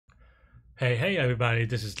Hey everybody,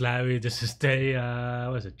 this is Larry. This is day,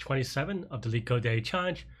 what is it, 27 of the Leetcode Day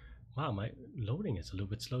Challenge. Wow, my loading is a little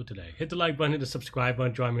bit slow today. Hit the like button, hit the subscribe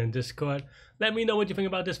button, join me in Discord. Let me know what you think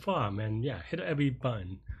about this problem, and yeah, hit every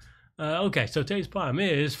button. Okay, so today's problem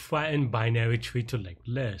is flatten binary tree to linked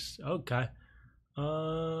list. Okay.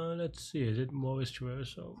 Let's see, is it Morris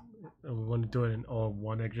traversal? We want to do it in all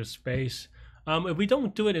one extra space. If we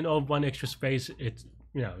don't do it in all one extra space, it's,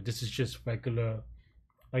 this is just regular.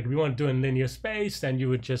 Like if we want to do in linear space, then you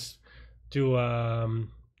would just do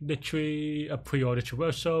literally a pre-order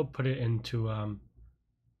traversal, put it into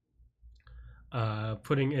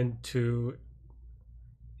putting into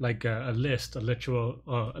like a list, a literal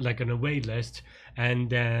or like an array list, and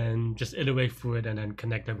then just iterate through it and then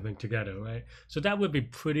connect everything together, right? So that would be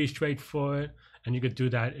pretty straightforward, and you could do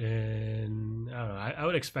that in, I don't know, I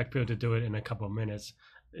would expect people to do it in a couple of minutes.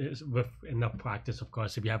 With enough practice, of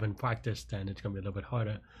course. If you haven't practiced, then it's gonna be a little bit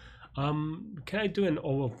harder. Can I do an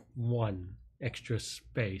all of one extra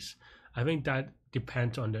space? I think that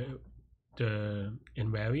depends on the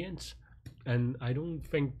invariance, and I don't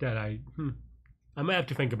think that I might have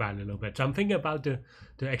to think about it a little bit. So I'm thinking about the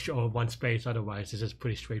extra all of one space. Otherwise, this is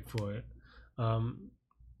pretty straightforward. At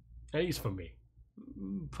least for me.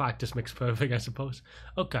 Practice makes perfect, I suppose.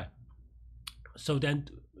 Okay. So then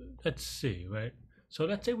let's see, right? So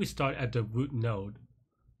let's say we start at the root node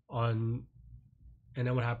and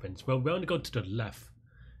then what happens? Well, we want to go to the left,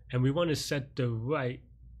 and we want to set the right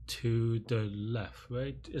to the left,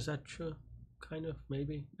 right? Is that true? Kind of,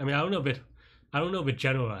 maybe. I mean, I don't know if it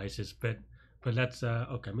generalizes, but let's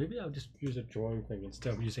okay, maybe I'll just use a drawing thing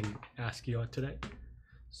instead of using ASCII art today.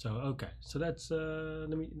 So okay, so that's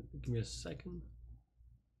let me give me a second.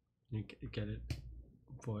 You get it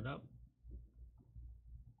brought up.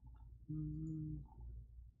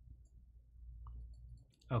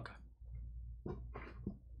 Okay.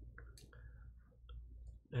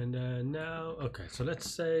 And now, okay, so let's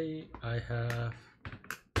say I have,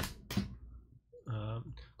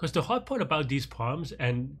 because the hard part about these problems,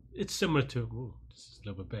 and it's similar to, ooh, this is a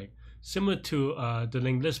little bit big, similar to the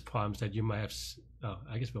linked list problems that you might have, oh,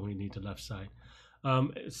 I guess we only need the left side.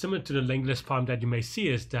 Similar to the linked list problem that you may see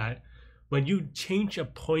is that when you change a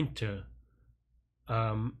pointer,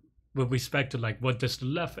 with respect to like what does the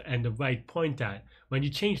left and the right point at, when you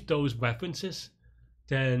change those references,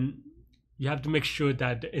 then you have to make sure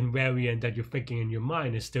that the invariant that you're thinking in your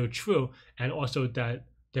mind is still true, and also that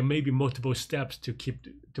there may be multiple steps to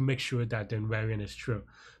make sure that the invariant is true.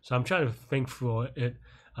 So I'm trying to think for it,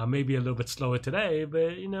 maybe a little bit slower today,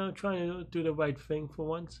 but trying to do the right thing for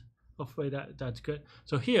once. Hopefully that's good.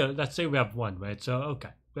 So here, let's say we have 1, right? So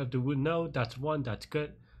okay, we have the root node, that's 1, that's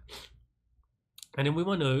good. And then we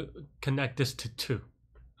want to connect this to 2.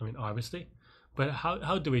 I mean, obviously, but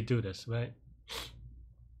how do we do this, right?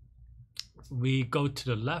 We go to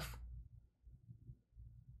the left.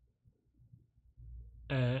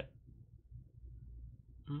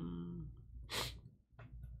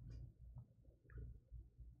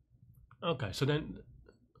 Okay, so then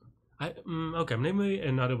okay, maybe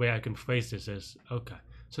another way I can phrase this is, okay,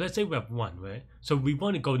 so let's say we have 1, right? So we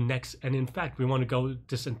want to go next, and in fact we want to go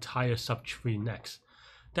this entire subtree next.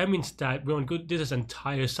 That means that we want to go this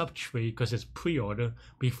entire subtree because it's pre-order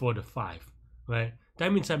before the 5, right?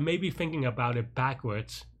 That means that maybe thinking about it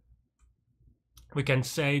backwards, we can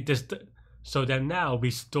say this. So then now we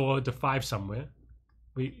store the 5 somewhere,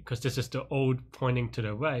 because this is the old pointing to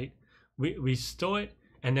the right. We store it,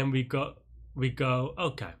 and then we go.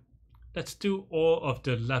 Okay, let's do all of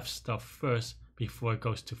the left stuff first before it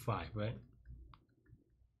goes to 5, right?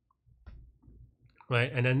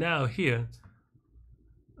 Right, and then now here.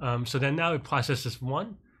 So then now it processes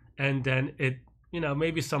 1, and then it,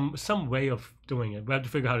 maybe some way of doing it. We have to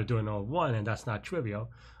figure out how to do it all 1, and that's not trivial.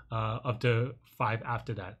 Of the 5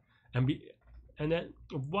 after that, and then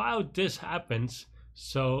while this happens,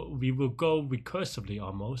 so we will go recursively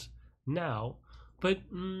almost now, but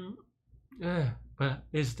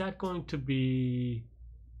is that going to be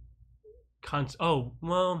oh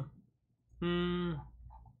well,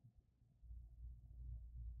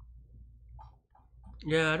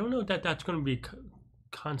 yeah, I don't know that that's going to be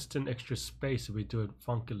constant extra space if we do it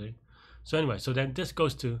funkily. So anyway, so then this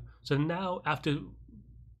goes to, so now after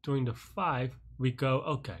doing the 5, we go,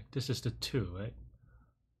 okay, this is the 2, right?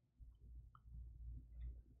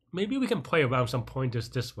 Maybe we can play around some pointers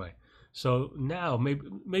this way. So now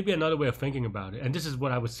maybe another way of thinking about it, and this is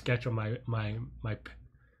what I would sketch on my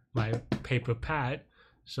paper pad.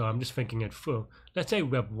 So I'm just thinking it through. Let's say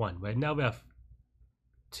we have 1, right? Now we have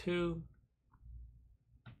 2,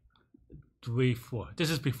 3, 4. This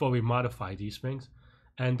is before we modify these things.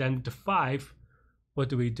 And then the 5, what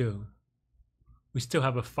do we do? we still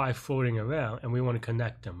have a 5 floating around, and we want to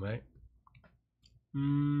connect them, right?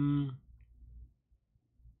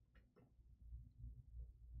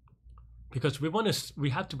 Because we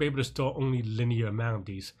have to be able to store only linear amount of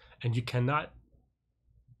these, and you cannot,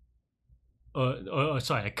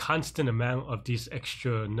 sorry, a constant amount of these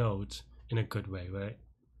extra nodes in a good way, right?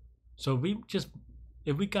 So if we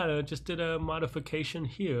just did a modification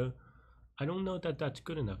here, I don't know that that's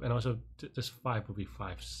good enough. And also this 5 will be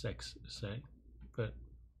 5, 6, say, but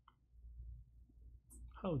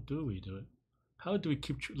how do we do it? How do we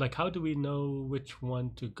keep, like, how do we know which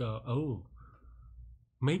one to go? Oh,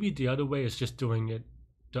 maybe the other way is just doing it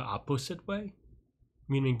the opposite way,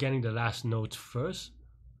 meaning getting the last nodes first.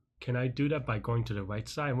 Can I do that by going to the right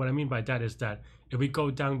side? And what I mean by that is that if we go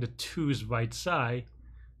down the 2's right side,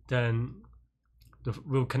 then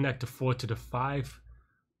we'll connect the 4 to the 5.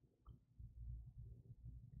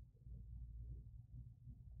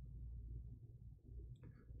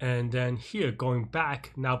 And then here, going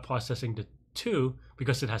back, now processing the 2,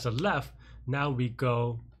 because it has a left, now we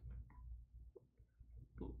go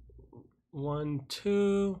 1,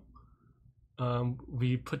 2,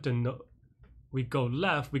 we go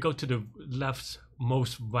left, we go to the left's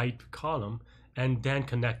most right column, and then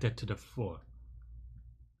connect it to the 4.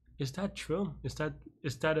 Is that true? Is that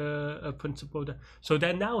a principle? So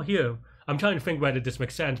then now here, I'm trying to think whether this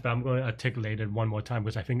makes sense, but I'm going to articulate it one more time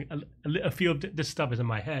because I think a few of this stuff is in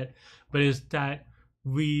my head. But is that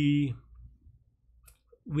we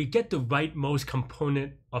get the rightmost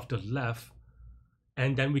component of the left,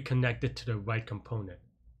 and then we connect it to the right component.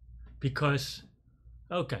 Because,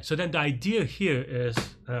 okay, so then the idea here is,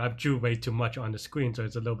 I've drew way too much on the screen, so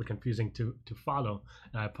it's a little bit confusing to follow.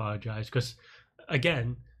 And I apologize, because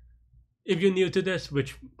again, if you're new to this,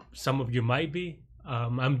 which some of you might be,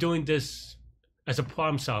 I'm doing this as a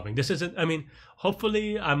problem solving. This isn't, I mean,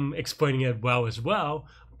 hopefully I'm explaining it well as well,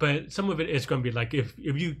 but some of it is going to be like, if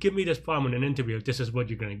you give me this problem in an interview, this is what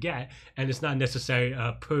you're going to get. And it's not necessarily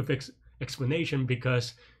a perfect explanation,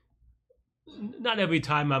 because not every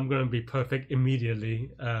time I'm going to be perfect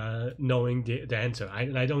immediately knowing the answer.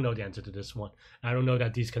 I don't know the answer to this one. I don't know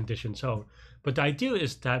that these conditions hold. But the idea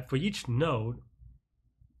is that for each node,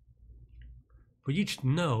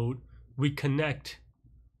 we connect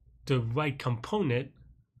the right component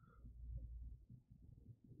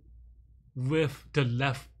with the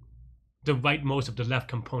rightmost of the left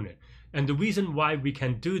component. And the reason why we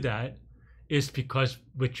can do that is because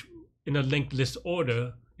in a linked list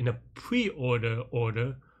order, in a pre-order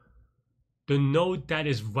order, the node that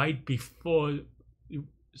is right before,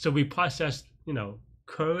 so we process,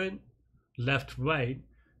 current, left, right.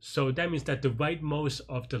 So that means that the rightmost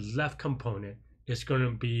of the left component is going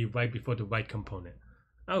to be right before the right component.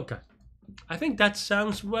 Okay, I think that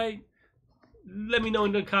sounds right. Let me know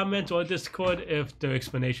in the comments or Discord if the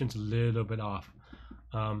explanation's a little bit off.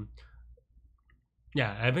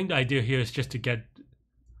 Yeah, I think the idea here is just to get,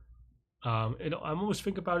 I'm almost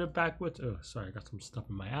thinking about it backwards. Oh, sorry, I got some stuff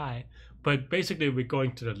in my eye. But basically, we're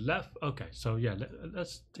going to the left. Okay, so yeah,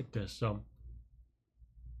 let's take this. So,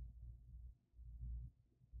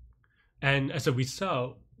 and as a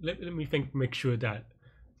result, let me make sure that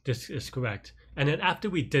this is correct. And then after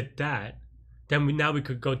we did that, then we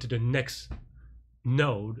could go to the next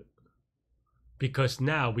node, because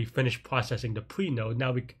now we finished processing the pre-node.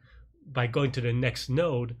 Now by going to the next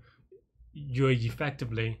node, you're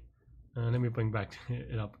effectively, let me bring back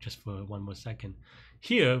it up just for one more second.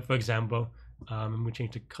 Here, for example, let me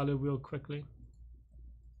change the color real quickly.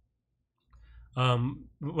 When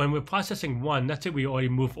we're processing one, let's say we already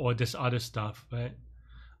move all this other stuff, right?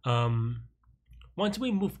 Once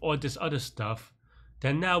we move all this other stuff,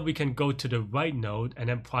 then now we can go to the right node and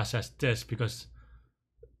then process this, because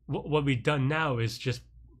what we've done now is just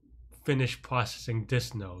finish processing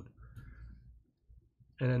this node.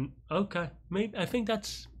 And then, okay, maybe, I think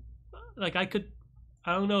that's, like, I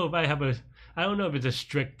don't know if it's a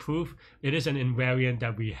strict proof. It is an invariant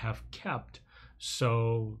that we have kept.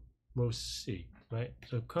 So we'll see, right?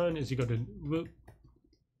 So current is equal to root,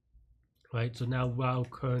 right? So now while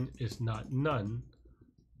current is not none,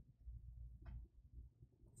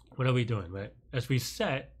 what are we doing, right? As we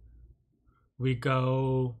set, we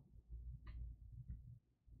go,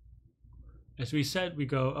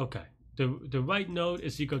 okay, the right node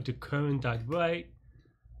is equal to current.right,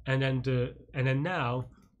 and then now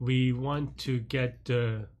we want to get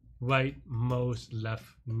the rightmost left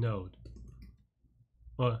node,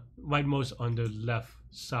 or rightmost on the left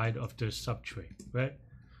side of the subtree, right?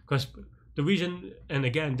 Because the reason, and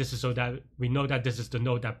again, this is so that we know that this is the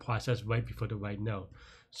node that processed right before the right node.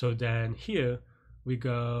 So then here we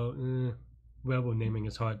go, variable naming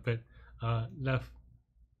is hard, but left,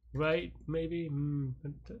 right, maybe,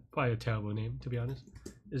 probably a terrible name to be honest,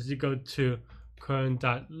 is you go to current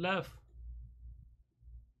dot left.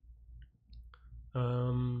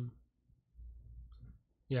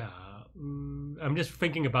 Yeah, I'm just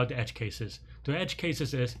thinking about the edge cases. The edge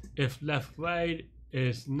cases is if left right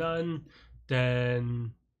is none,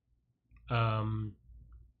 then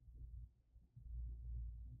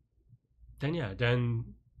yeah, then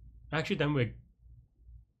actually then we're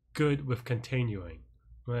good with continuing,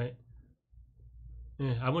 right?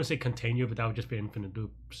 Yeah, I want to say continue, but that would just be infinite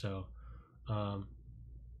loop. So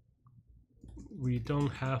we don't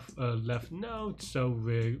have a left node, so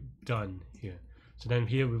we're done here. So then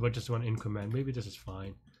here we would just want to increment. Maybe this is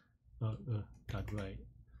fine. That right.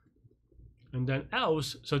 And then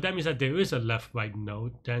else, so that means that there is a left right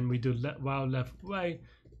node. Then we do while left right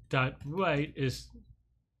dot right is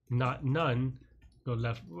not none. Go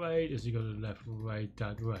left right is equal to left right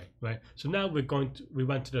dot right. So now we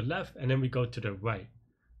went to the left and then we go to the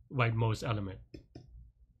rightmost element.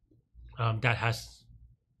 That has.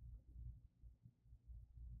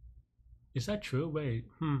 Is that true? Wait.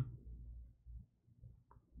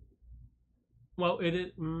 Well, it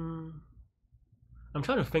is. I'm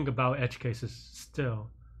trying to think about edge cases still.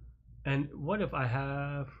 And what if I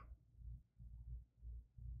have.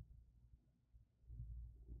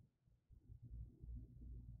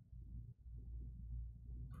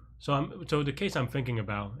 So the case I'm thinking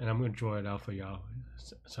about, and I'm going to draw it out for y'all.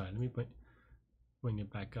 Sorry, let me bring it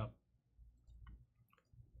back up.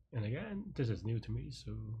 And again, this is new to me,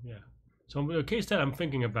 so yeah. So the case that I'm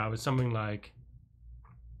thinking about is something like.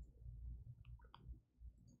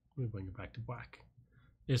 Let me bring it back to black.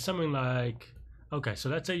 It's something like, okay, so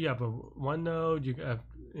let's say you have a one node, you have,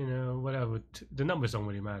 whatever, the numbers don't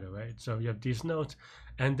really matter, right? So you have these nodes,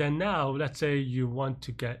 and then now let's say you want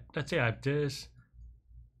to get, let's say I have this,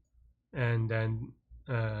 and then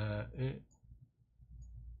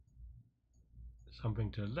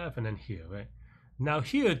something to the left, and then here, right? Now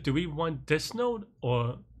here, do we want this node,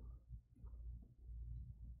 or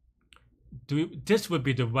this would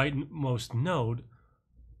be the rightmost node,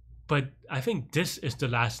 but I think this is the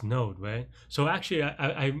last node, right? So actually,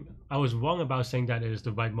 I was wrong about saying that it is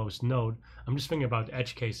the rightmost node. I'm just thinking about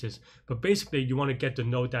edge cases. But basically, you want to get the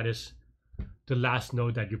node that is the last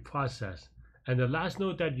node that you process. And the last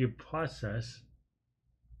node that you process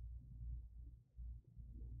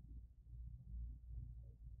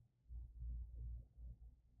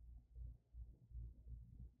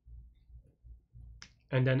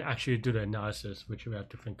and then actually do the analysis, which we have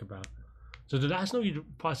to think about. So the last node you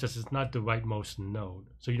process is not the rightmost node.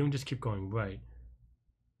 So you don't just keep going right.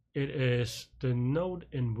 It is the node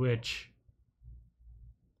in which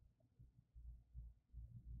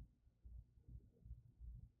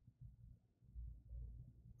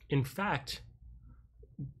in fact,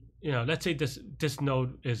 let's say this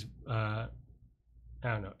node is I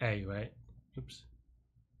don't know, A, right? Oops.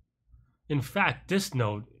 In fact, this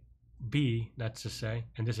node B, let's just say,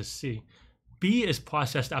 and this is C. B is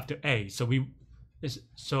processed after A, so we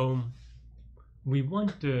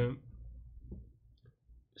want the.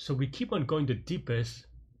 So we keep on going the deepest.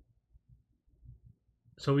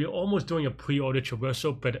 So we're almost doing a pre-order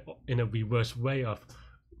traversal, but in a reverse way of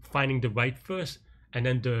finding the right first, and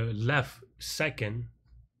then the left second,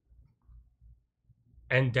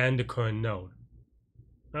 and then the current node.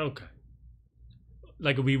 Okay.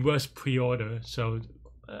 Like a reverse pre-order, so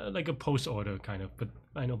like a post-order kind of, but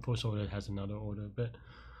I know post-order has another order, but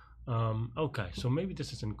okay, so maybe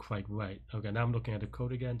this isn't quite right. Okay, now I'm looking at the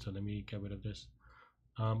code again, so let me get rid of this.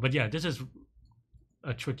 But yeah, this is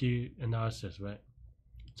a tricky analysis, right?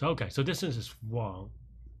 So okay, so this is wrong.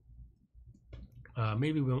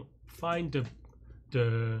 Maybe we'll find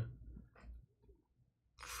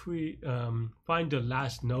find the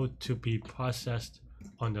last node to be processed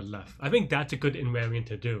on the left. I think that's a good invariant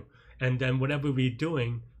to do. And then whatever we're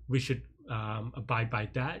doing, we should abide by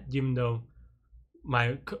that, even though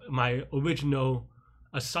my original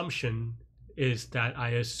assumption is that I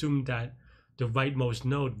assumed that the rightmost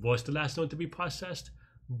node was the last node to be processed,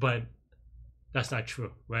 but that's not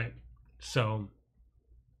true, right? So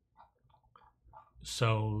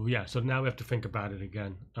yeah, so now we have to think about it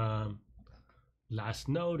again. Last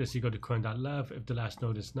node is equal to current.left if the last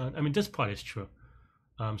node is none. I mean, this part is true.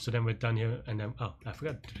 So then we're done here, and then I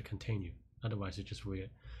forgot to continue. Otherwise, it's just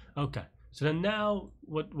weird. Okay, so then now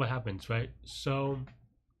what happens, right? So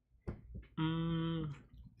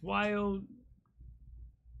while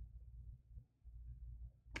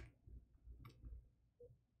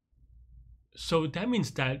so that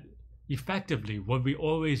means that effectively what we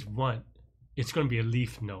always want, it's going to be a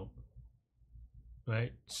leaf node,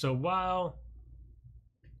 right? So while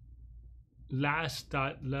last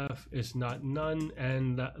dot left is not none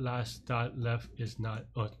and last dot left is not,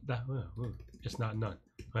 or that it's not none,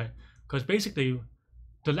 right? Because basically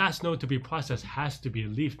the last node to be processed has to be a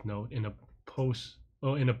leaf node in a post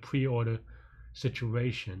or in a pre-order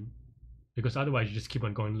situation, because otherwise you just keep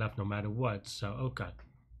on going left no matter what. So okay,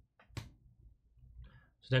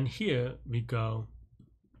 so then here we go,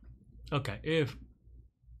 okay, if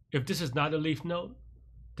this is not a leaf node,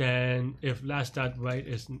 then if last dot right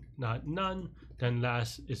is not none, then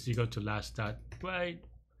last is equal to last dot right,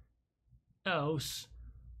 else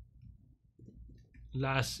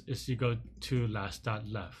last is equal to last dot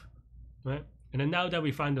left, right? And then now that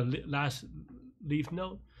we find the last leaf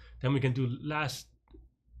node, then we can do last,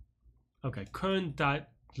 okay, current dot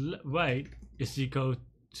right is equal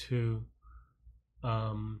to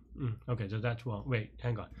okay, so that's wrong. Wait,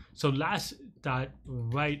 hang on. So last dot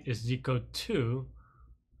right is equal to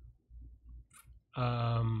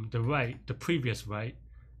the previous right,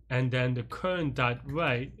 and then the current dot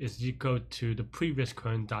right is equal to the previous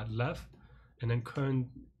current dot left, and then current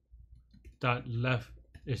dot left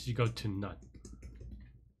is equal to none.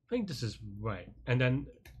 I think this is right. And then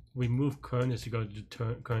we move current is equal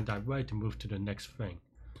to current dot right to move to the next thing.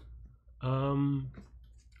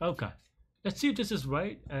 Okay, let's see if this is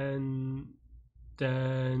right, and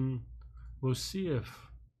then we'll see if,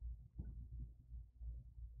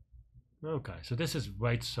 okay, so this is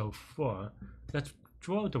right so far. Let's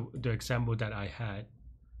draw the example that I had,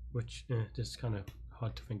 which this is kind of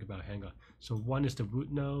hard to think about. Hang on. So 1 is the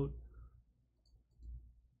root node.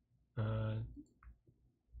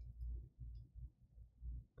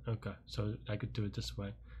 Okay, so I could do it this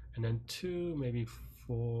way. And then 2, maybe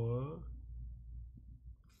 4,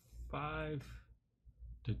 5.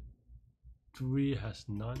 The 3 has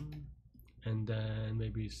none. And then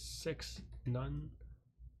maybe 6, none.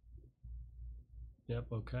 Yep,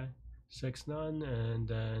 okay. 6, none. And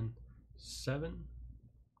then 7.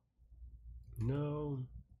 No.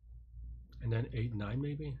 And then 8, 9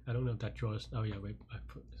 maybe? I don't know if that draws. Oh yeah, wait, I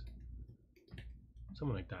put this.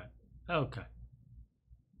 Something like that. Okay.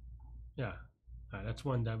 Yeah. Alright, let's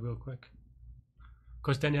run that real quick.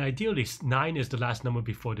 Because then ideally 9 is the last number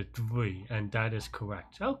before the 3, and that is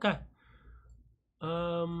correct. Okay.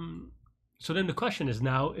 So then the question is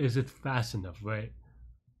now, is it fast enough, right?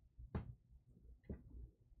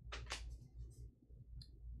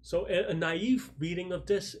 So a naive reading of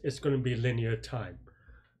this is going to be linear time.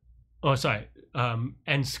 Oh, sorry,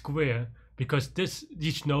 n square, because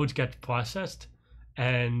each node gets processed,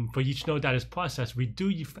 and for each node that is processed, we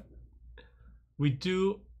don't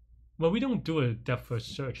do a depth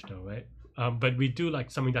first search though, right? But we do like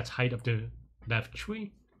something that's height of the left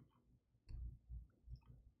tree.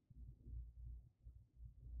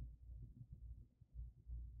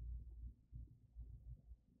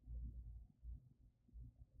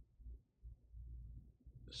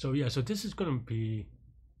 So yeah, so this is going to be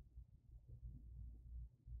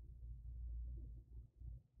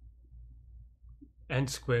n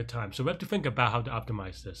squared time. So we have to think about how to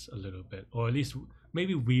optimize this a little bit, or at least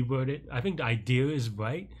maybe reword it. I think the idea is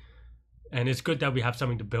right, and it's good that we have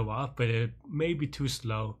something to build off, but it may be too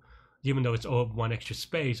slow, even though it's O of 1 extra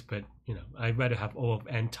space. But you know, I'd rather have O of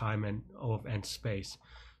n time and O of n space.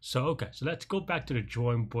 So okay, so let's go back to the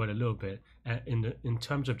drawing board a little bit, in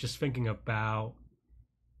terms of just thinking about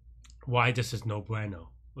why this is no bueno.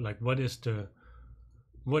 Like, what is the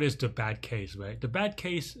bad case, right? The bad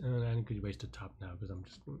case, I need to erase the top now because I'm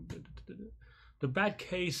just, the bad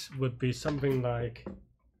case would be something like,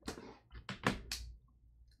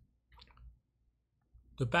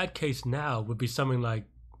 the bad case now would be something like,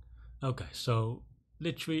 okay, so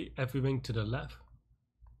literally everything to the left,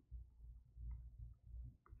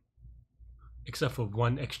 except for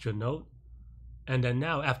 1 extra node. And then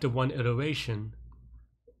now after 1 iteration,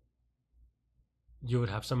 you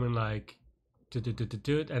would have something like, and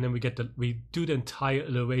then we do the entire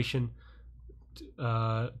iteration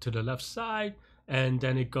to the left side, and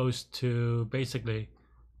then it goes to basically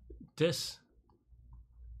this,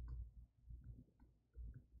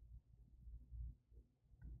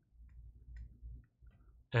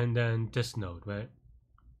 and then this node, right?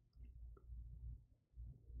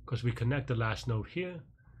 Because we connect the last node here,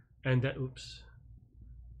 and then oops,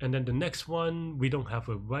 and then the next one we don't have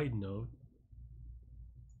a right node.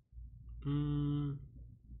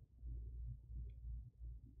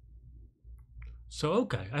 So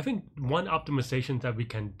okay, I think one optimization that we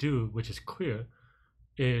can do, which is clear,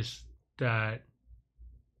 is that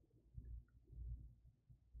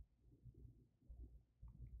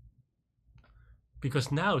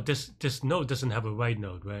because now this node doesn't have a right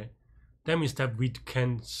node, right? that means that we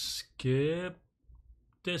can skip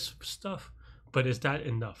this stuff, but is that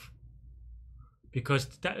enough? Because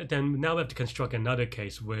that, then now we have to construct another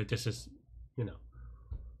case where this is, you know,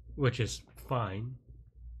 which is fine.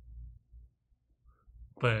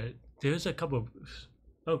 But there's a couple of,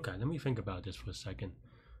 okay, let me think about this for a second.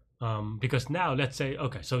 Because now let's say,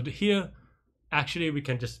 okay, so here, actually we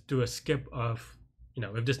can just do a skip of, you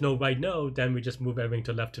know, if there's no right node, then we just move everything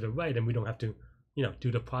to left to the right and we don't have to, you know,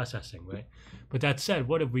 do the processing, right? But that said,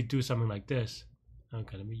 what if we do something like this?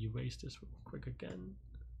 Okay, let me erase this real quick again.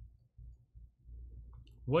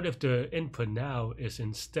 What if the input now is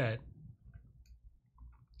instead,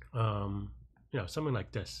 you know, something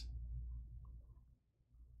like this?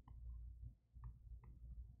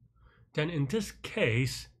 Then in this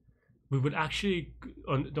case, we would actually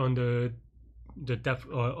on the depth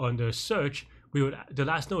or on the search, we would, the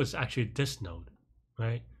last node is actually this node,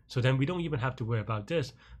 right? So then we don't even have to worry about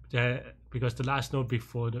this, because the last node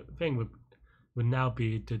before the thing would now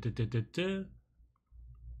be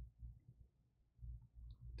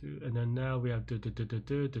and then now we have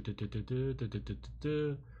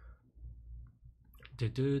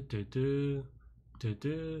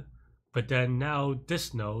but then now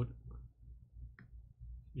this node,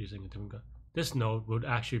 using a different gun, this node would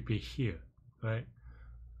actually be here, right?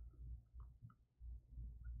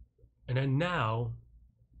 And then now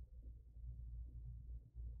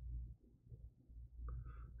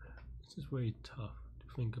this is very tough to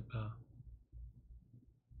think about.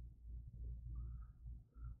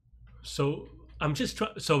 So I'm just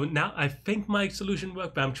trying. So now I think my solution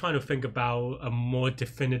worked, but I'm trying to think about a more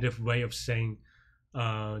definitive way of saying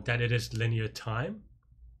that it is linear time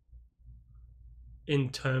in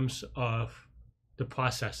terms of the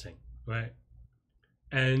processing, right?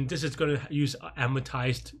 And this is going to use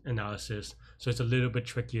amortized analysis, so it's a little bit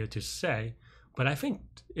trickier to say. But I think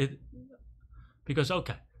it, because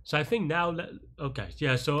okay, so I think now, okay,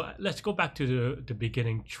 yeah. So let's go back to the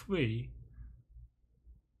beginning tree.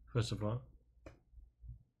 First of all,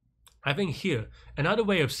 I think here, another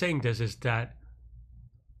way of saying this is that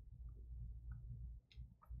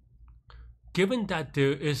given that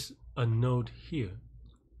there is a node here,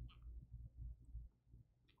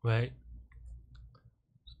 right?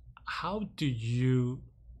 How do you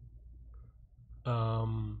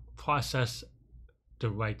process the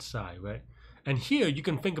right side, right? And here you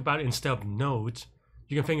can think about it instead of nodes,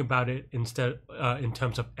 you can think about it instead in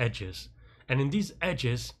terms of edges. And in these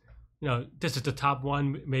edges, you know, this is the top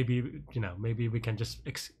one. Maybe, you know, maybe we can just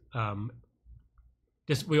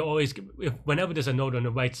we always, whenever there's a node on the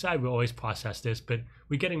right side, we always process this, but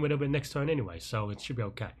we're getting rid of it next turn anyway, so it should be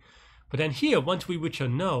okay. But then here, once we reach a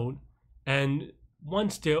node, and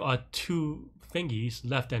once there are two thingies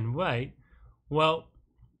left and right, well,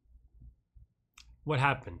 what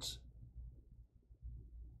happens?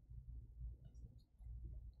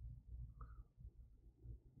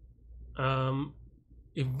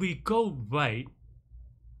 If we go right,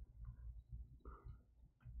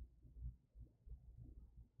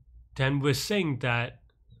 then we're saying that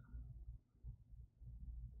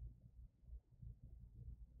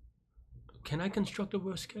can I construct a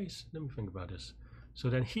worst case? Let me think about this. So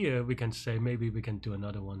then here we can say maybe we can do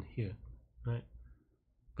another one here, right?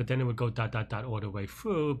 But then it would go dot dot dot all the way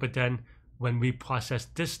through. But then when we process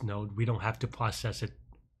this node, we don't have to process it.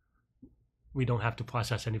 We don't have to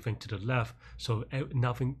process anything to the left. So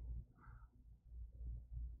nothing.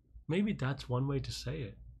 Maybe that's one way to say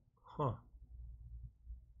it, huh?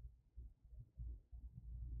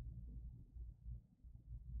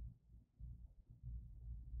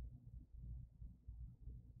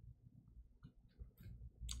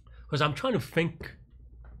 Because I'm trying to think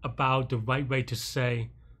about the right way to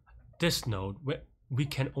say this node. We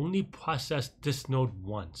can only process this node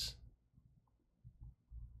once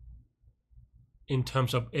in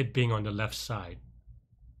terms of it being on the left side.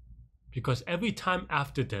 Because every time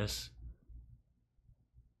after this,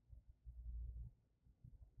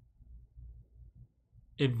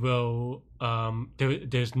 it will,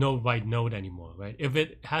 there's no right node anymore, right? If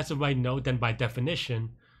it has a right node, then by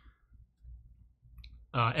definition,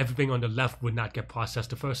 everything on the left would not get processed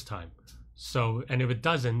the first time. So, and if it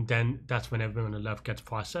doesn't, then that's when everything on the left gets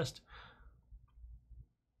processed.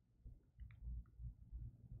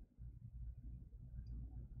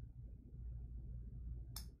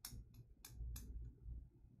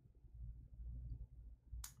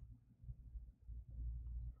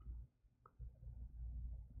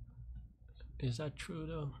 Is that true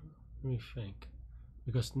though? Let me think.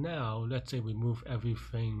 Because now, let's say we move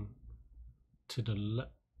everything to the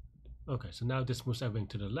left. Okay, so now this moves everything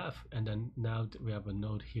to the left, and then now we have a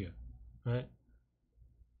node here, right?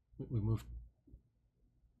 we move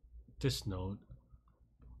this node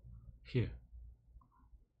here.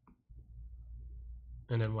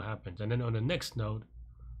 And then what happens? And then on the next node,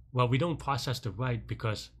 well, we don't process the write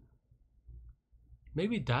because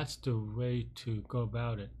maybe that's the way to go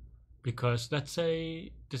about it. Because let's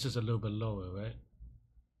say this is a little bit lower, right?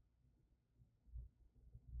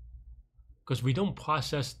 Because we don't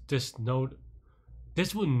process this node.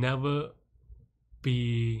 This will never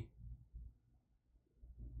be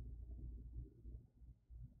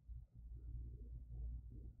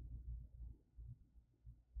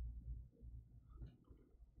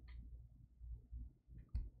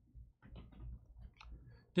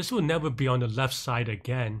on the left side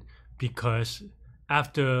again, because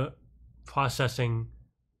after processing,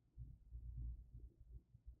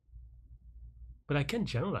 but I can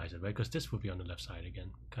generalize it, right? Because this will be on the left side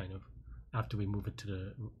again, kind of, after we move it to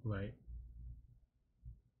the right.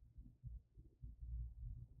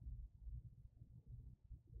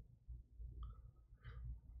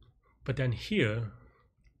 But then here,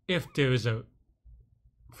 if there is a,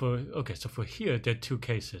 okay, so for here, there are two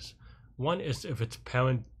cases. One is if its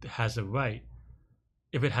parent has a write.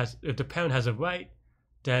 If the parent has a write,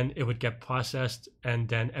 then it would get processed, and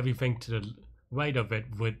then everything to the right of it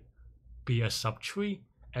would be a subtree,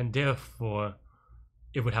 and therefore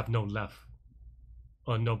it would have no left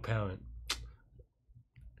or no parent.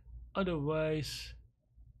 Otherwise,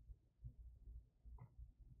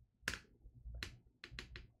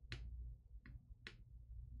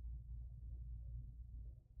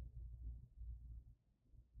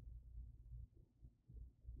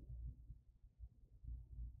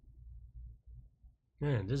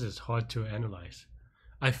 man, this is hard to analyze.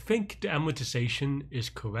 I think the amortization is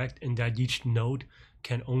correct in that each node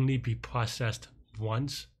can only be processed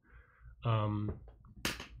once.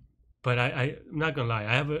 But I'm not gonna lie,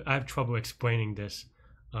 I have trouble explaining this,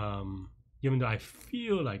 even though I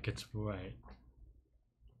feel like it's right.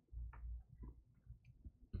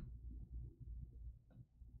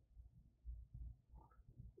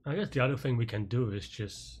 I guess the other thing we can do is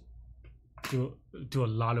just do a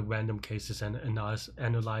lot of random cases and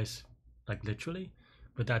analyze like literally,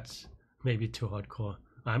 but that's maybe too hardcore.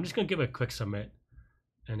 I'm just gonna give it a quick submit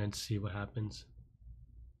and then see what happens.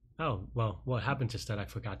 Oh, well, what happens is that I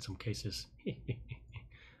forgot some cases.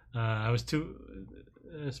 I was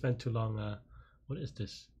spent too long. What is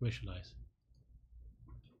this? Visualize.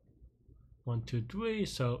 1, 2, 3.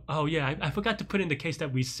 So, oh yeah, I forgot to put in the case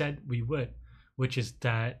that we said we would, which is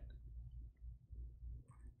that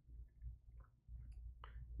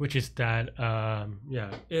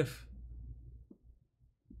yeah, if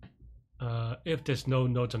there's no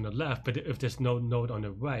nodes on the left, but if there's no node on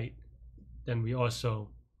the right, then we also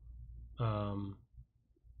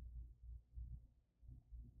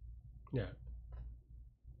yeah.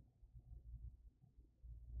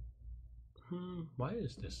 Why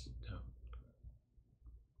is this though?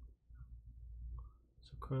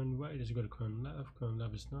 So current right is equal to current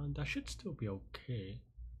left is none. That should still be okay.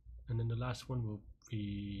 And then the last one will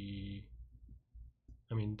be,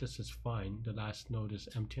 I mean, this is fine. The last node is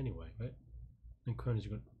empty anyway, right? And current is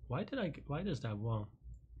equal. Why does that wrong?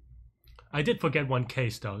 I did forget one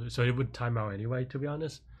case though, so it would time out anyway, to be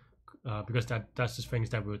honest, because that's the things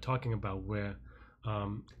that we were talking about, where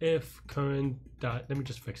if current dot, let me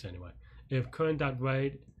just fix it anyway. If current dot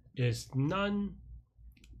right is none,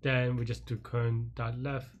 then we just do current dot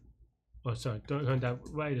left. Oh, sorry, current dot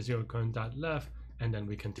right is 0, current dot left, and then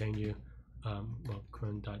we continue. Well,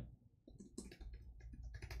 current dot.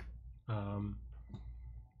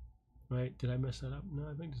 Right? Did I mess that up? No,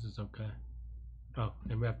 I think this is okay. Oh,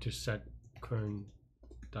 and we have to set current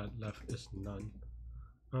dot left is none.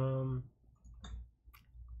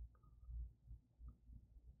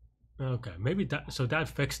 Okay, maybe that. So that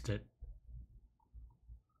fixed it.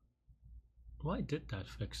 Why did that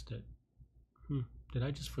fix it? Did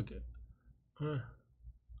I just forget?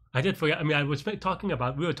 I did forget. I mean, we were talking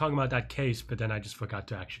about that case, but then I just forgot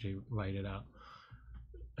to actually write it out.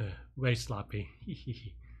 Very sloppy.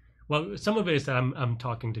 Well, some of it is that I'm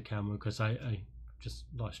talking to camera because I just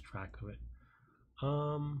lost track of it.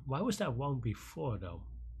 Why was that wrong before though?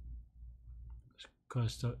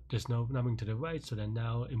 Because there's nothing to the right, so then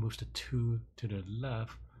now it moves to 2 to the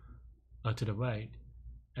left, or to the right,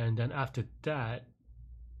 and then after that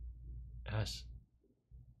has,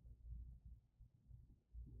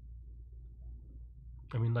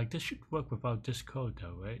 I mean, like, this should work without this code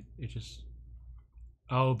though, right? It just,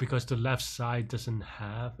 oh, because the left side doesn't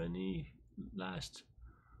have any last,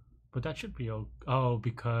 but that should be okay. Oh,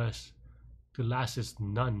 because the last is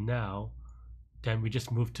none now, then we just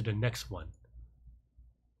move to the next one.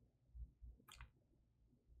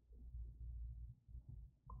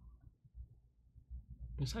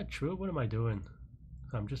 Is that true? What am I doing?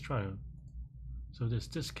 I'm just trying to. So there's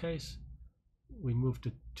this case. We moved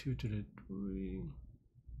the 2 to the 3.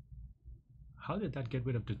 How did that get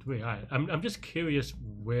rid of the 3? Alright, I'm just curious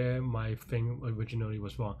where my thing originally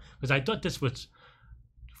was wrong. Because I thought this was,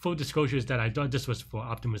 full disclosure is that I thought this was for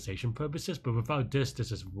optimization purposes, but without this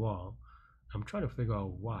is wrong. I'm trying to figure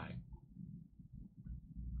out why.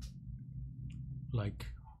 Like,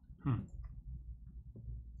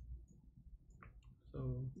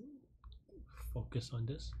 So, focus on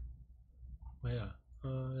this. Where?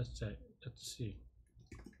 Let's see.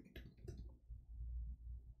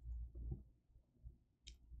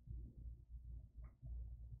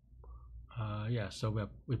 Yeah, so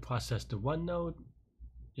we processed the 1 node,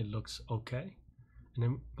 it looks okay. And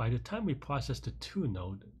then by the time we process the 2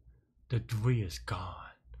 node, the 3 is gone.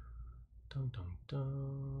 Dun, dun,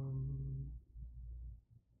 dun.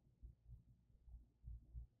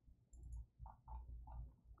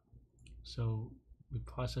 So we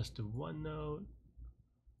processed the 1 node.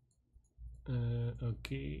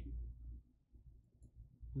 Okay.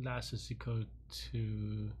 Last is equal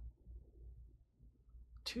to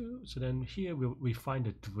 2. So then here we find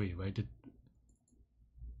the 3, right?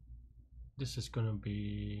 This is gonna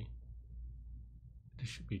be. This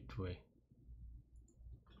should be 3,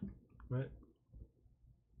 right?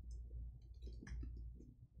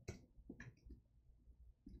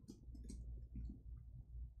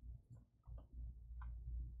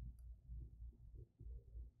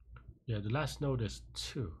 Yeah, the last node is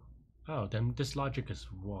 2. Oh, then this logic is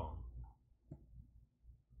wrong.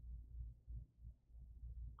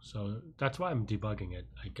 So that's why I'm debugging it,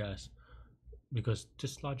 I guess, because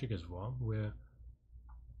this logic is wrong. Where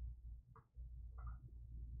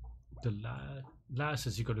the last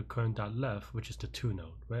is equal to current.left, which is the 2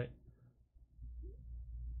 node, right?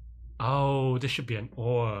 Oh, this should be an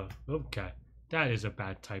OR. Okay, that is a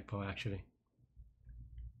bad typo actually.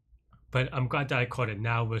 But I'm glad that I caught it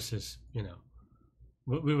now versus, you know,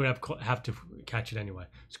 we would have to catch it anyway.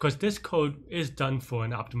 Because this code is done for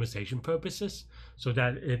an optimization purposes, so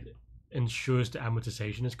that it ensures the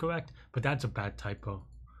amortization is correct. But that's a bad typo.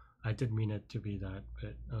 I didn't mean it to be that,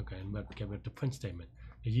 but okay. And we'll get rid of the print statement.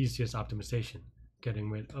 The easiest optimization, getting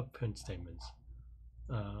rid of print statements.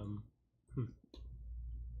 Alright,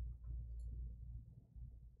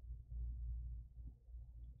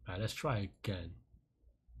 let's try again.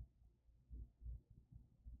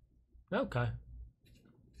 Okay.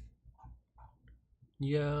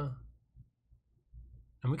 Yeah.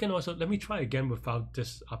 And we can also, let me try again without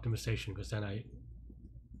this optimization, because then I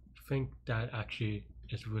think that actually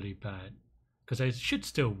is really bad. Because it should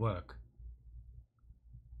still work.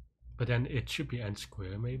 But then it should be n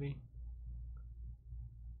square maybe.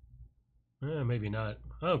 Maybe not.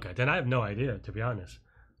 Okay, then I have no idea, to be honest.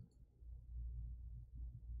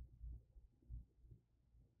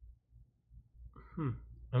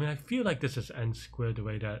 I mean, I feel like this is n squared the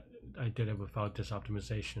way that I did it without this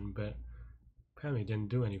optimization, but apparently didn't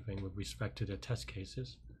do anything with respect to the test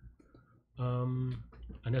cases.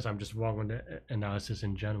 Unless I'm just wrong on the analysis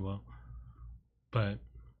in general, but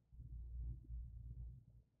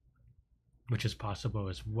which is possible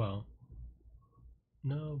as well.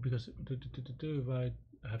 No, because if I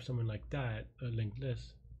have something like that, a linked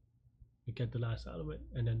list, we get the last element,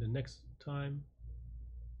 and then the next time.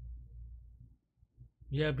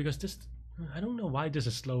 Yeah, because this, I don't know why this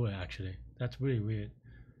is slower actually. That's really weird.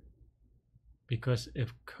 Because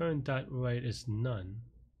if current.right is none,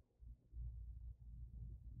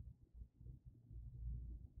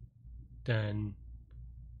 then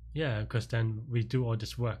yeah, because then we do all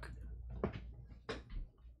this work.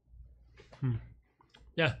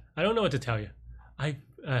 Yeah, I don't know what to tell you.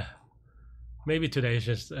 Maybe today is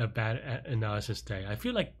just a bad analysis day. I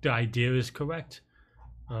feel like the idea is correct,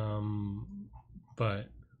 but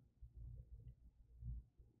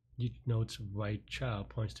each node's right child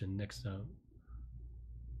points to the next node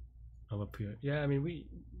of up here. Yeah, I mean, we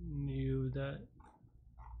knew that.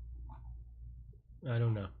 I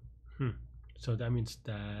don't know. So that means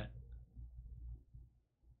that,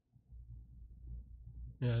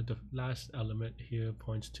 yeah, the last element here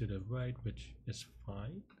points to the right, which is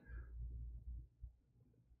fine.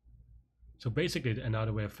 So basically,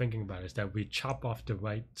 another way of thinking about it is that we chop off the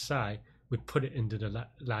right side, we put it into the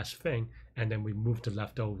last thing, and then we move the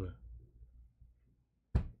left over.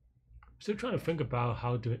 Still trying to think about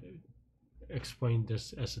how to explain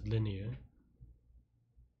this as linear.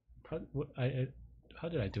 How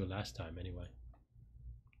did I do it last time anyway?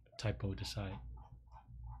 Typo decide.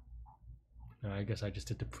 No, I guess I just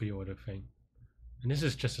did the pre-order thing. And this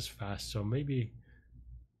is just as fast, so maybe,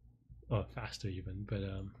 oh, faster even, but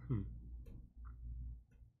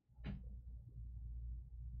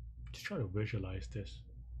just trying to visualize this.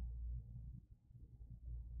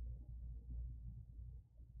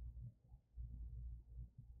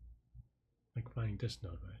 Like finding this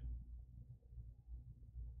node, right?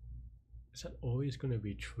 Is that always going to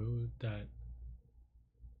be true that?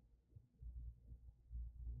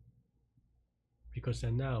 Because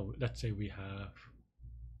then now, let's say we have,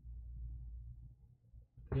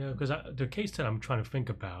 yeah, because the case that I'm trying to think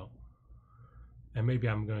about, and maybe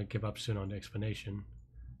I'm going to give up soon on the explanation,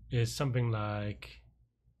 is something like,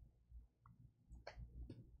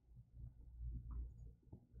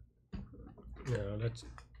 you know,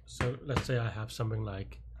 let's say I have something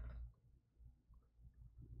like,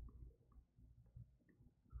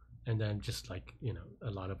 and then just like, you know,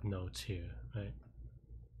 a lot of nodes here, right?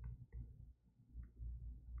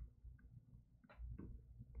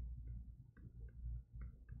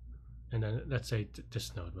 And then let's say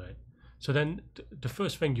this node, right? So then the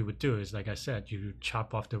first thing you would do is, like I said, you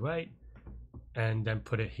chop off the right and then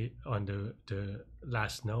put it on the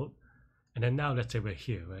last node. And then now let's say we're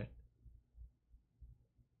here, right?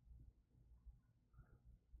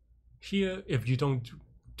 Here, if you don't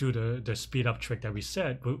do the speed up trick that we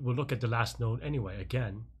said, we'll look at the last node anyway,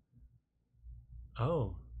 again.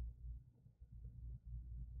 Oh.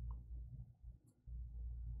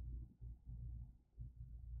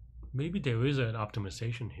 Maybe there is an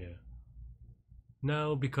optimization here.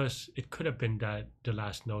 No, because it could have been that the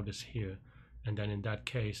last node is here, and then in that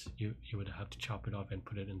case, you would have to chop it off and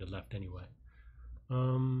put it in the left anyway.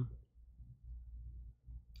 Well,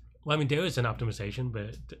 I mean, there is an optimization,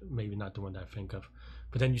 but maybe not the one that I think of.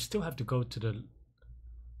 But then you still have to go to the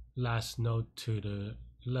last node to the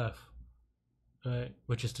left, right?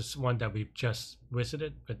 Which is the one that we've just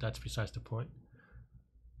visited, but that's besides the point.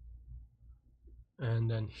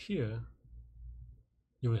 And then here,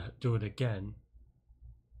 you would do it again.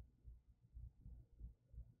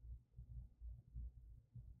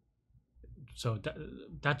 So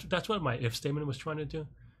that's what my if statement was trying to do.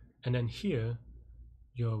 And then here,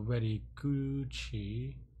 you're already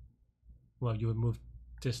Gucci. Well, you would move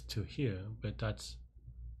this to here, but that's,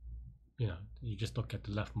 you know, you just look at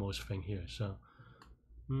the leftmost thing here. So,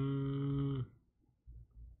 then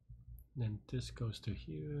this goes to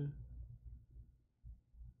here.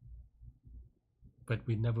 But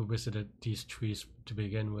we never visited these trees to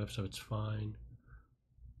begin with, so it's fine.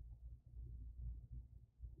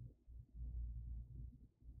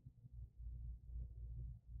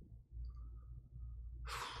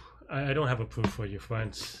 I don't have a proof for you,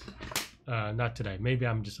 friends. Not today. Maybe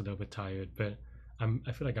I'm just a little bit tired, but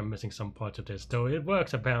I feel like I'm missing some parts of this, though it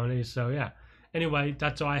works apparently. So yeah. Anyway,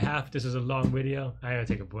 that's all I have. This is a long video. I gotta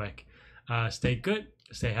take a break. Stay good,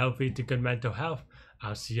 stay healthy, to good mental health.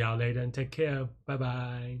 I'll see y'all later and take care. Bye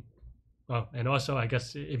bye. Oh, and also, I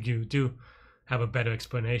guess if you do have a better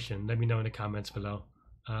explanation, let me know in the comments below.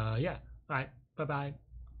 Yeah. All right. Bye bye.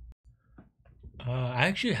 I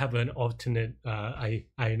actually have an alternate. I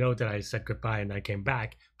know that I said goodbye and I came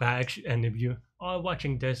back, but and if you are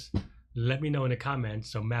watching this, let me know in the comments.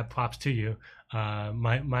 So mad props to you.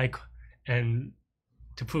 And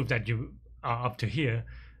to prove that you are up to here,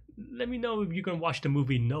 let me know if you can watch the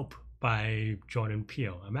movie Nope by Jordan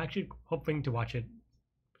Peele. I'm actually hoping to watch it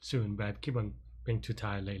soon, but I keep on being too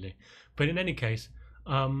tired lately. But in any case,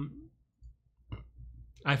 I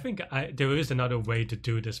think there is another way to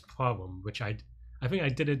do this problem, which I think I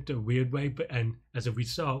did it the weird way, and as a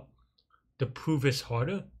result, the proof is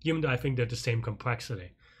harder, even though I think they're the same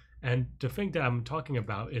complexity. And the thing that I'm talking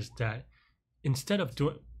about is that instead of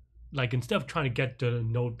trying to get the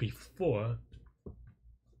node before,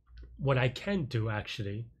 what I can do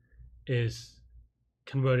actually is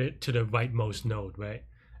convert it to the rightmost node, right?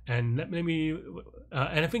 And let me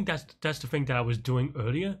and I think that's the thing that I was doing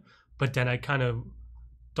earlier, but then I kind of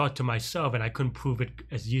thought to myself, and I couldn't prove it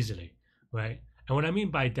as easily, right? And what I mean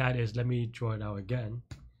by that is, let me draw it out again.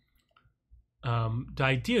 The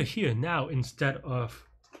idea here now, instead of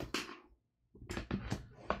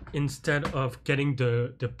getting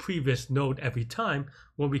the previous node every time,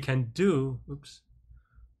 what we can do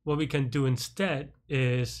instead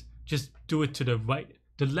is just do it to the right,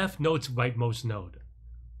 the left node's rightmost node.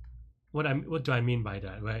 What do I mean by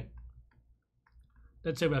that, right?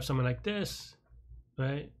 Let's say we have something like this,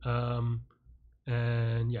 right?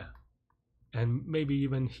 And yeah, and maybe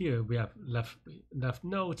even here we have left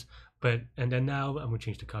nodes, and then now I'm gonna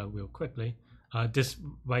change the color real quickly. This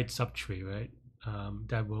right subtree, right?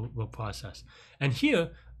 That will process. And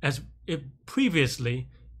here, as if previously,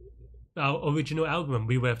 our original algorithm,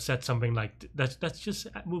 we would have said something like, let's just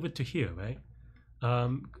move it to here, right?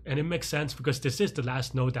 And it makes sense because this is the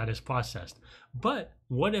last node that is processed. But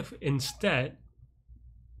what if instead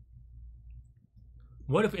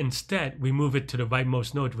What if instead we move it to the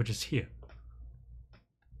rightmost node, which is here?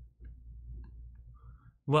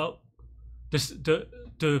 Well, the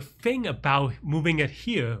thing about moving it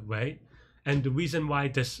here, right? And the reason why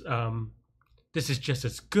this this is just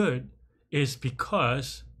as good is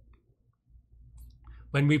because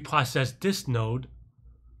when we process this node,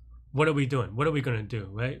 what are we doing? What are we going to do,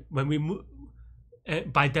 right? When we move,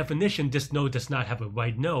 by definition, this node does not have a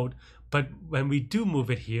right node, but when we do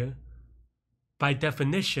move it here, by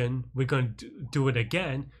definition, we're going to do it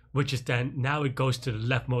again, which is then now it goes to the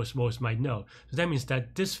leftmost right node. So that means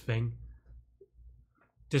that this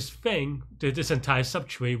entire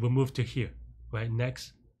subtree will move to here, right?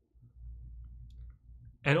 Next.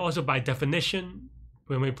 And also by definition,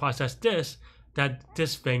 when we process this, that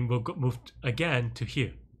this thing will move again to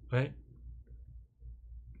here, right?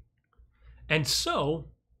 And so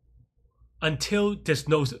until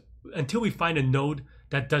we find a node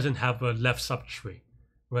that doesn't have a left subtree,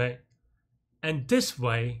 right? And this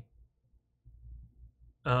way,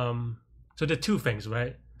 so there are two things,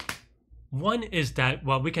 right? One is that,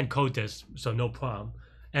 well, we can code this, so no problem.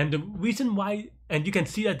 And the reason why, and you can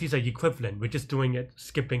see that these are equivalent, we're just doing it,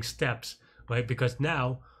 skipping steps, right? Because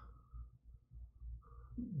now,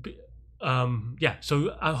 yeah,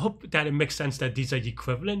 so I hope that it makes sense that these are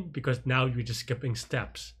equivalent because now you're just skipping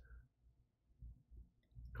steps,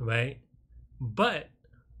 right? But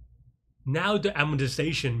now the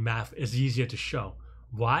amortization math is easier to show.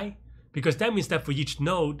 Why? Because that means that for each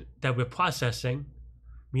node that we're processing,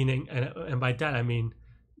 meaning, and by that I mean,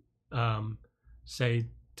 say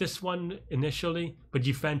this one initially, but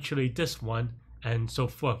eventually this one, and so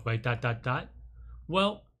forth, right? Dot, dot, dot.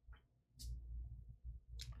 Well,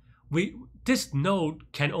 this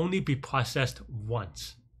node can only be processed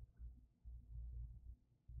once,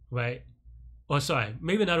 right? Or sorry,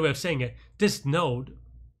 maybe another way of saying it, this node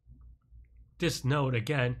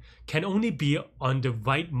again can only be on the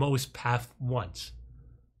rightmost path once,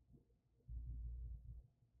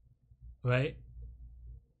 right?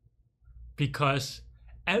 Because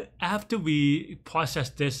after we process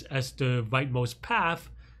this as the rightmost path,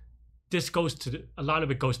 this goes to a lot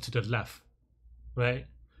of it goes to the left, right?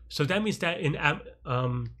 So that means that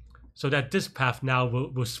so that this path now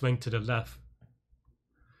will swing to the left.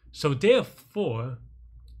 So therefore,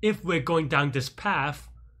 if we're going down this path,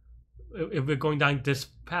 how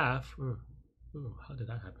did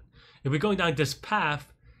that happen? If we're going down this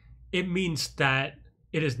path, it means that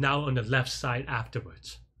it is now on the left side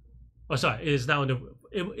afterwards. Oh, sorry, it is now on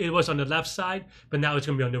it was on the left side, but now it's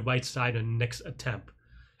going to be on the right side on the next attempt.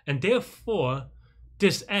 And therefore,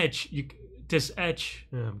 this edge,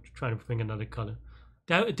 I'm trying to think another color.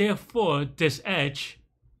 Therefore, this edge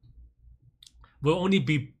will only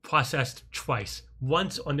be processed twice.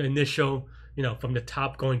 Once on the initial, from the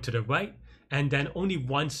top going to the right, and then only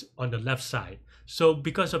once on the left side. So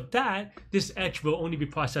because of that, this edge will only be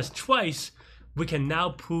processed twice. We can now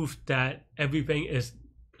prove that everything is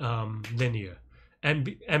linear.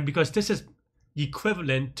 And because this is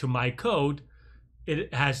equivalent to my code,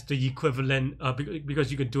 it has the equivalent,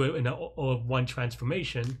 because you can do it in one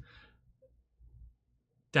transformation,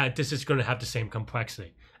 that this is going to have the same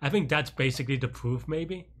complexity. I think that's basically the proof,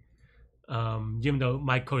 maybe. Even though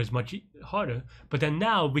my code is much harder, but then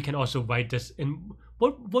now we can also write this in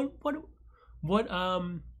what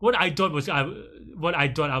I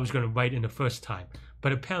thought I was going to write in the first time,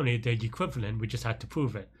 but apparently they're equivalent. We just had to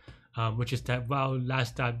prove it, which is that while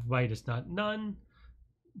last dot right is not none,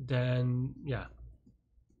 then yeah,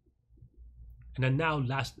 and then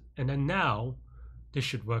now this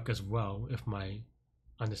should work as well if my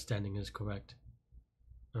understanding is correct.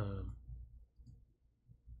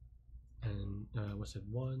 And what's it,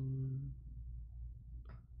 1,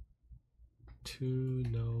 2,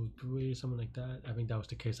 no, 3, something like that. I think that was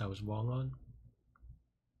the case I was wrong on.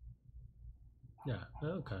 Yeah,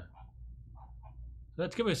 okay.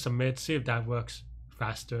 Let's give it a submit, see if that works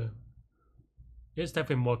faster. It's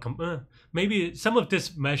definitely more maybe some of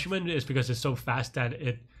this measurement is because it's so fast that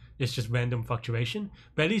it's just random fluctuation.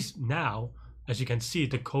 But at least now, as you can see,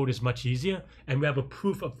 the code is much easier, and we have a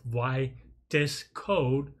proof of why this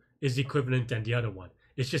code is equivalent than the other one.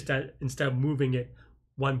 It's just that instead of moving it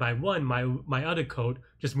one by one, my other code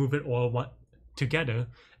just move it all together.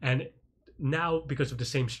 And now, because of the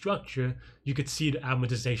same structure, you could see the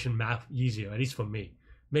amortization math easier, at least for me.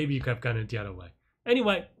 Maybe you could have gone it the other way.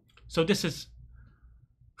 Anyway, so this is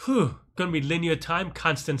gonna be linear time,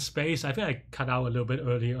 constant space. I think I cut out a little bit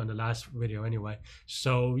earlier on the last video anyway.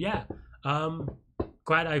 So yeah,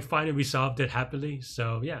 glad I finally resolved it happily.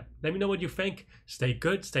 So yeah, let me know what you think. Stay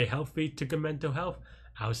good, stay healthy, to good mental health.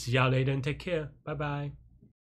 I'll see y'all later and take care. Bye bye.